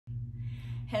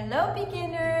Hello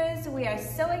beginners! We are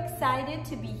so excited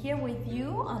to be here with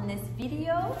you on this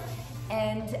video,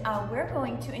 and we're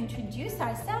going to introduce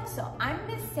ourselves. So I'm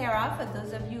Miss Sarah, for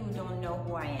those of you who don't know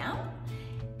who I am,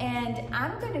 and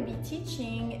I'm going to be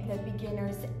teaching the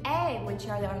beginners A, which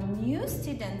are our new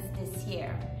students this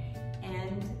year.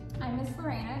 And I'm Miss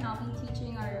Lorena, and I'll be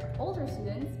teaching our older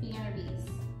students beginner Bs.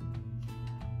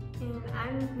 And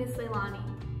I'm Miss Leilani.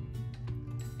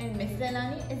 And Miss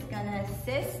Leilani is gonna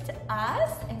assist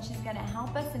us, and she's gonna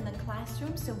help us in the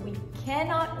classroom, so we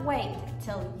cannot wait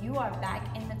till you are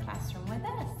back in the classroom with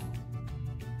us.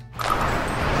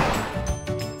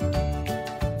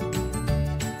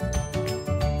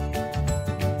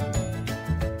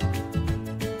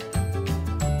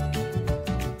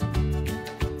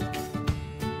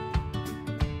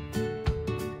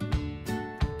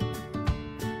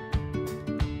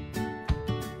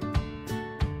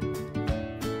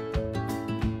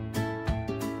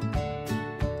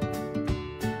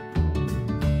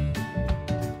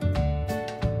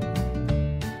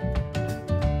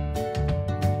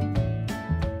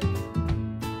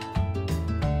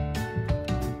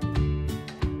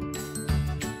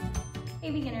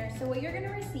 So what you're going to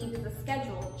receive is a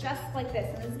schedule just like this,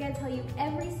 and this is going to tell you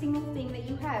every single thing that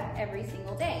you have every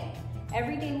single day.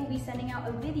 Every day we'll be sending out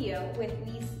a video with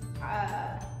these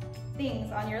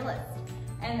things on your list.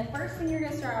 And the first thing you're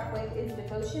going to start off with is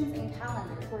devotions and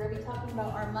calendars. We're going to be talking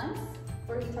about our months,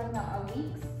 we're going to be talking about our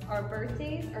weeks, our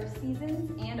birthdays, our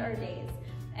seasons, and our days.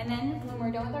 And then when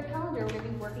we're done with our calendar, we're going to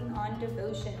be working on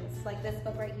devotions, like this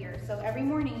book right here. So every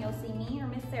morning you'll see me or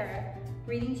Miss Sarah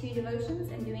reading to you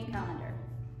devotions and doing calendar.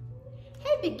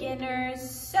 Hey beginners,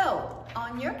 so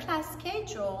on your class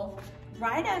schedule,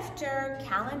 right after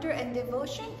calendar and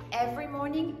devotion, every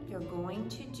morning you're going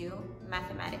to do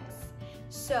mathematics.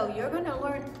 So you're going to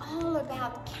learn all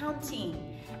about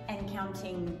counting and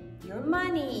counting your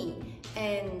money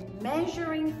and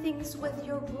measuring things with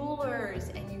your rulers,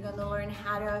 and you're going to learn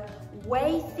how to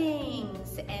weigh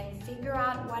things and figure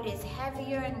out what is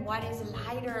heavier and what is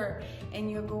lighter, and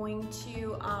you're going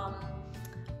to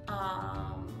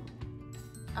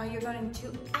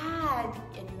add,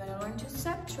 and you're going to learn to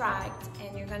subtract,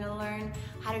 and you're going to learn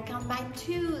how to count by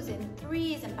 2s and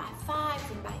 3s and by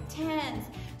 5s and by 10s.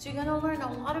 So you're going to learn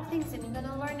a lot of things, and you're going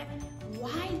to learn,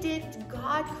 why did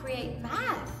God create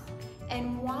math?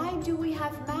 And why do we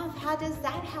have math? How does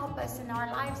that help us in our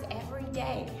lives every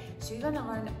day? So you're going to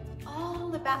learn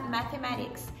all about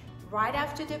mathematics right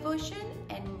after devotion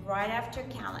and right after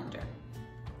calendar.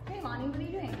 Hey Lonnie, what are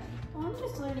you doing? Well, I'm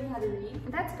just learning how to read.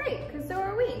 That's great, because so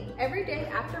are we. Every day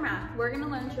after math, we're going to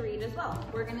learn to read as well.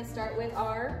 We're going to start with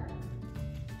our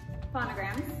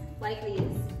phonograms, like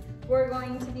these. We're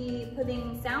going to be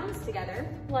putting sounds together,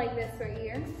 like this right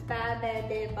here, ba, ba,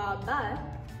 da, ba, ba.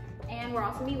 And we'll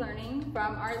also be learning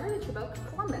from our literature book,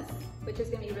 Columbus, which is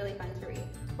going to be really fun to read.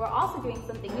 We're also doing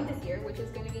something new this year, which is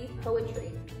going to be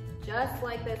poetry, just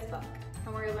like this book.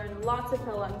 And we're going to learn lots of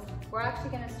poems. We're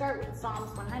actually going to start with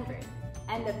Psalms 100.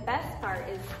 And the best part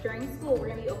is, during school, we're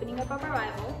going to be opening up our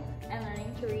Bible and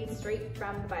learning to read straight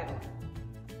from the Bible.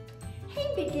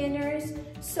 Hey beginners,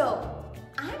 so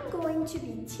I'm going to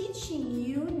be teaching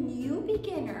you new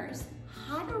beginners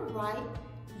how to write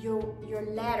your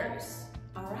letters,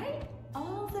 all right?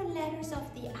 All the letters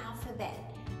of the alphabet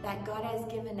that God has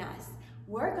given us.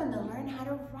 We're going to learn how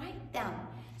to write them.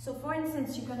 So for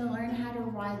instance, you're going to learn how to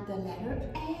write the letter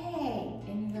A,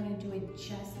 and you're going to do it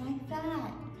just like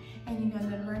that. And you're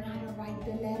going to learn how to write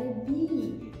the letter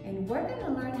B, and we're going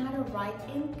to learn how to write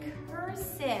in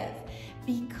cursive,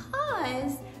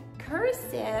 because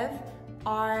cursive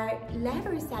are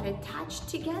letters that attach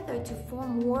together to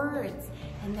form words,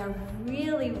 and they're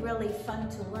really, really fun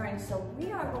to learn. So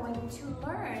we are going to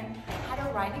learn how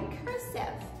to write in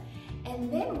cursive.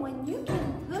 And then when you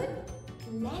can put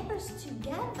letters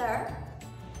together,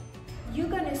 you're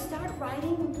going to start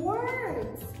writing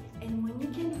words. And when you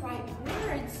can write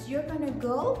words, you're going to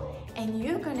go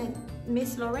and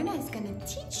Miss Lorena is going to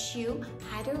teach you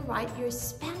how to write your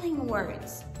spelling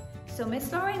words. So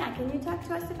Miss Lorena, can you talk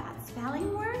to us about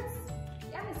spelling words?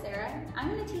 Yeah, Miss Sarah, I'm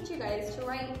going to teach you guys to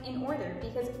write in order,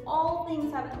 because all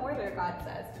things have an order, God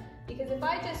says. Because if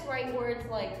I just write words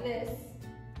like this,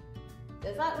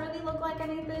 does that really look like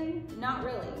anything? Not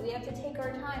really. We have to take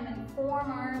our time and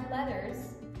form our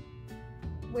letters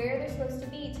where they're supposed to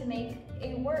be to make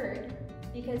a word,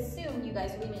 because soon you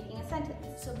guys will be making a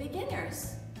sentence. So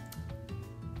beginners,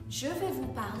 je vais vous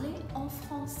parler en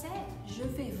français. Je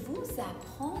vais vous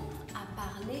apprendre à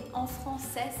parler en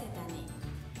français cette année.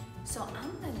 So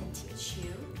I'm going to teach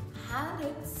you how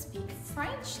to speak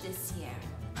French this year.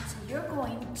 So you're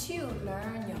going to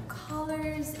learn your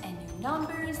colors and your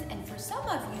numbers, and for some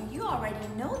of you, you already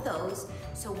know those,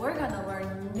 so we're gonna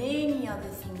learn many other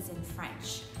things in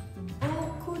French.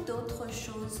 Beaucoup d'autres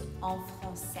choses en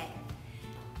français.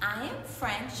 I am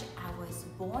French. I was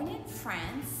born in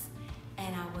France,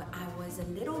 and I was a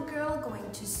little girl going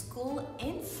to school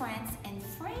in France, and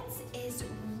France is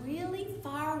really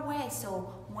far away.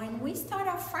 So when we start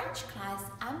our French class,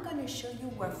 I'm going to show you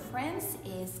where France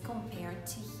is compared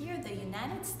to here, the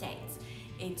United States.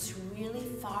 It's really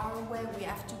far away. We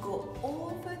have to go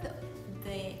over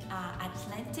the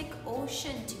Atlantic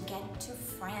Ocean to get to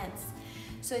France.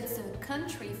 So it's a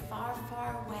country far,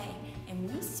 far away,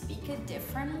 and we speak a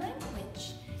different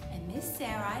language. And Miss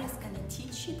Sarah is going to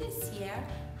teach you this year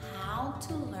how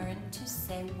to learn to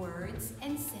say words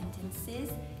and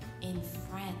sentences in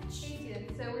French. Me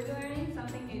too. So we're learning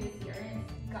something new this year, and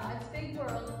it's God's big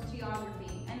world,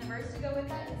 geography. And the verse to go with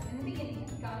that is, in the beginning,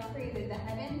 God created the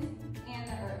heavens and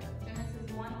the earth.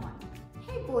 Genesis 1:1.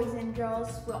 Hey boys and girls,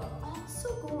 we're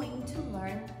also going to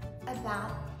learn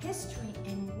about history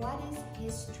and what is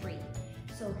history.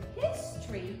 So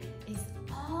history is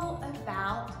all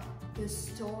about the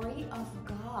story of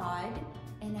God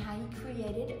and how He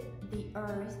created the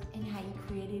earth and how He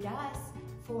created us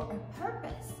for a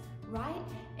purpose, right?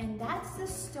 And that's the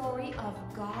story of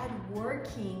God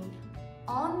working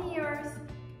on the earth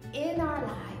in our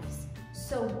lives.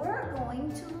 So we're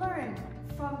going to learn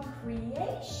from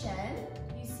creation.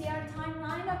 You see our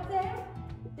timeline up there?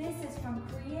 This is from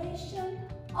creation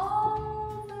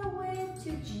all the way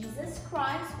to Jesus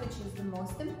Christ, which is the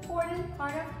most important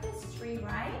part of history,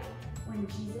 right? When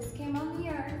Jesus came on the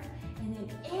earth, and then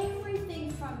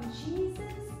everything from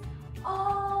Jesus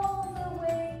all the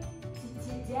way to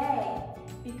today,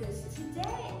 because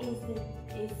today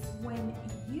is when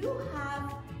you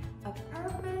have a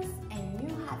purpose and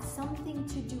you have something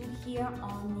to do here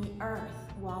on the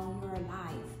earth while you're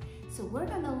alive. So we're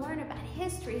going to learn about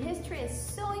history. History is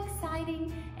so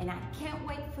exciting, and I can't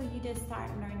wait for you to start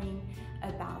learning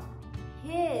about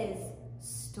His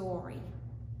story.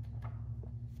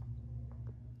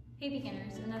 Hey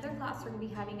beginners, another class we're going to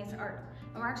be having is art.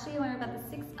 And we're actually going to learn about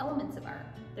the 6 elements of art.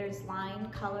 There's line,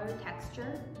 color,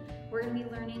 texture. We're going to be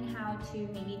learning how to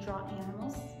maybe draw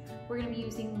animals. We're going to be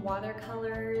using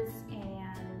watercolors,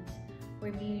 and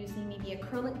we're going to be using maybe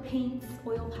acrylic paints,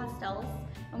 oil pastels.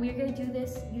 And we are going to do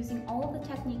this using all of the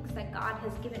techniques that God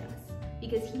has given us,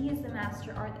 because He is the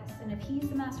master artist. And if He's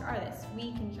the master artist,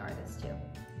 we can be artists too.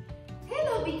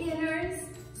 Hello beginners!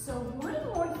 So one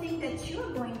more thing that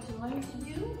you're going to learn to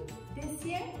do this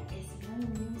year is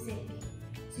learn music.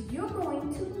 So you're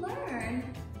going to learn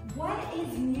what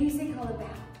is music all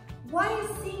about. What is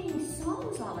singing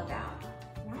songs all about,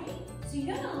 right? So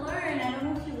you're going to learn, I don't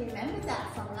know if you remember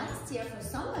that from last year for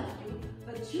some of you,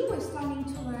 but you were starting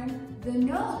to learn the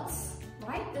notes,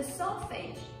 right? The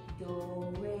solfege.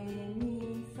 Do, re,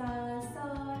 mi, fa,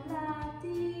 sol, la,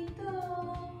 ti,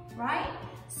 do, right?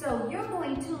 So you're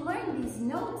going to learn these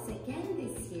notes again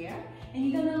this year, and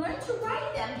you're going to learn to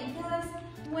write them, because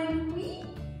when we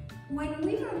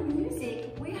learn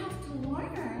music, we have to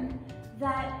learn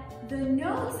that the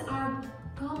notes are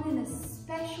come in a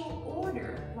special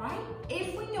order, right?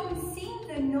 If we don't sing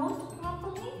the notes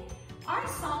properly, our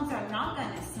songs are not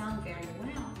going to sound very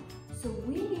well. So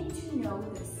we need to know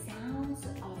the sounds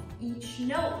of each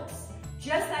note.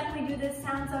 Just like we do the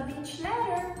sounds of each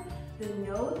letter, the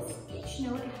notes, each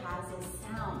note has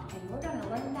a sound, and we're going to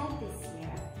learn that this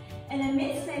year. And then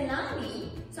Miss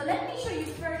Leilani, so let me show you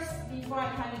first, before I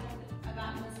tell you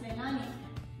about Miss Leilani,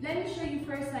 let me show you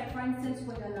first, like for instance,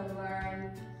 we're going to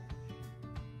learn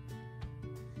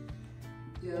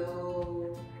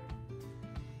do,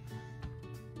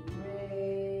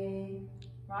 re,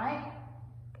 right?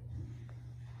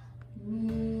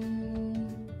 Mi.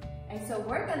 And so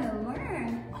we're going to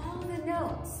learn all the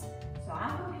notes. So I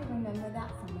hope you remember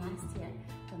that from last year.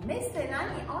 But Miss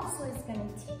Leilani also is going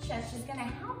to teach us, she's going to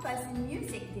help us in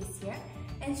music this year,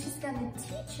 and she's going to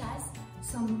teach us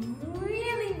some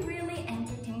really, really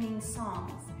entertaining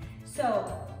songs.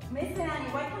 So, Miss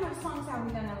Leilani, what kind of songs are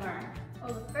we going to learn?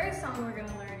 Well, the first song we're going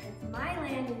to learn is My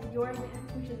Land is Your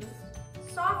Land, which is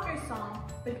a softer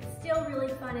song, but it's still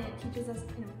really fun, and it teaches us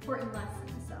an important lesson.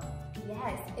 So,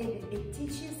 yes, it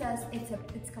teaches us,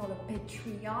 it's called a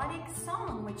patriotic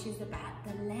song, which is about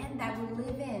the land that we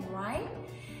live in, right?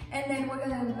 And then we're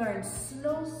going to learn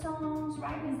slow songs,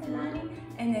 right, Miss Leilani?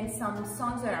 And then some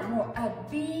songs that are more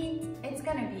upbeat. It's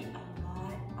going to be a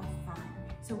lot of fun.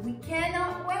 So we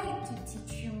cannot wait to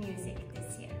teach you music.